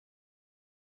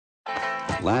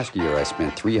Last year, I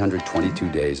spent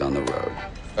 322 days on the road.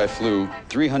 I flew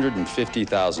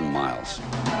 350,000 miles.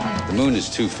 The moon is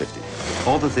 250.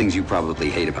 All the things you probably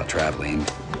hate about traveling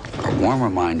are warm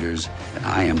reminders that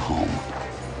I am home.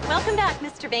 Welcome back,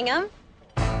 Mr. Bingham.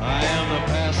 I am the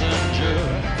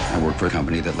passenger. I work for a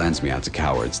company that lends me out to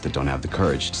cowards that don't have the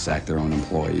courage to sack their own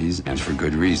employees, and for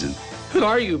good reason. Who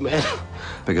are you, man?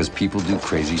 Because people do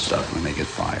crazy stuff when they get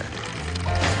fired.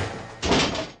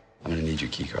 I'm gonna need your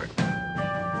key card.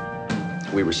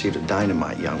 We received a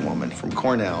dynamite young woman from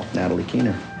Cornell, Natalie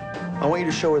Keener. I want you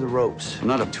to show her the ropes. I'm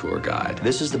not a tour guide.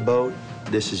 This is the boat,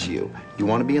 this is you. You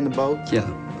want to be in the boat? Yeah,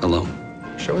 alone.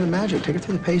 Show her the magic, take her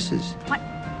through the paces. What?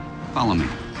 Follow me.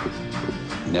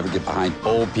 You never get behind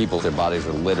old people. Their bodies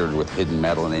are littered with hidden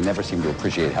metal, and they never seem to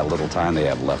appreciate how little time they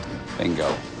have left.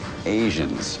 Bingo.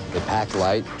 Asians. They pack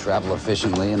light, travel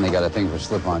efficiently, and they got a thing for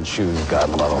slip-on shoes. God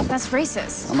love them. That's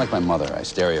racist. I'm like my mother. I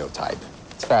stereotype.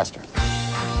 It's faster.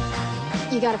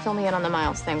 You gotta fill me in on the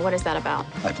miles thing. What is that about?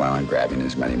 I plan on grabbing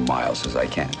as many miles as I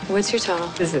can. What's your total?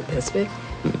 Is it this big?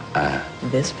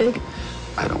 This big?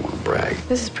 I don't want to brag.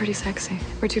 This is pretty sexy.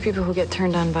 We're two people who get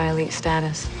turned on by elite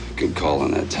status. Good call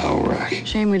on that towel rack.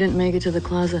 Shame we didn't make it to the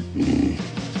closet.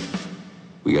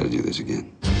 We got to do this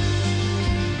again.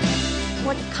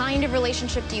 What kind of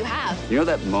relationship do you have? You know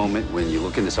that moment when you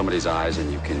look into somebody's eyes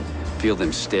and you can feel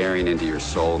them staring into your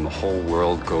soul and the whole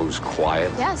world goes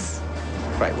quiet? Yes.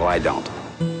 Right, well, I don't.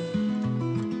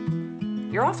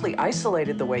 You're awfully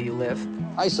isolated the way you live.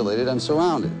 Isolated, I'm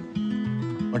surrounded.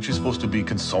 Aren't you supposed to be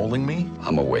consoling me?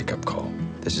 I'm a wake-up call.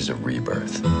 This is a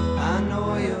rebirth.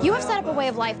 You have set up a way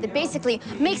of life that basically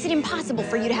makes it impossible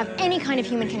for you to have any kind of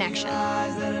human connection.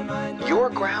 You're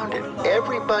grounded.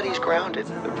 Everybody's grounded.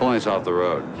 They're pulling us off the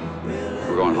road.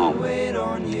 We're going home.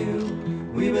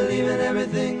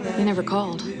 You never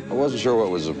called. I wasn't sure what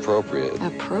was appropriate.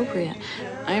 Appropriate.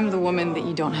 I'm the woman that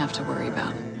you don't have to worry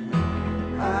about.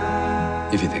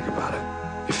 If you think about it,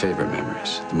 your favorite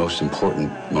memories, the most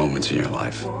important moments in your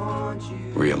life.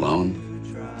 Were you alone?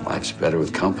 Life's better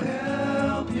with company.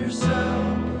 I'm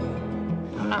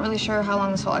not really sure how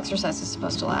long this whole exercise is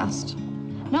supposed to last.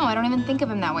 No, I don't even think of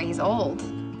him that way. He's old.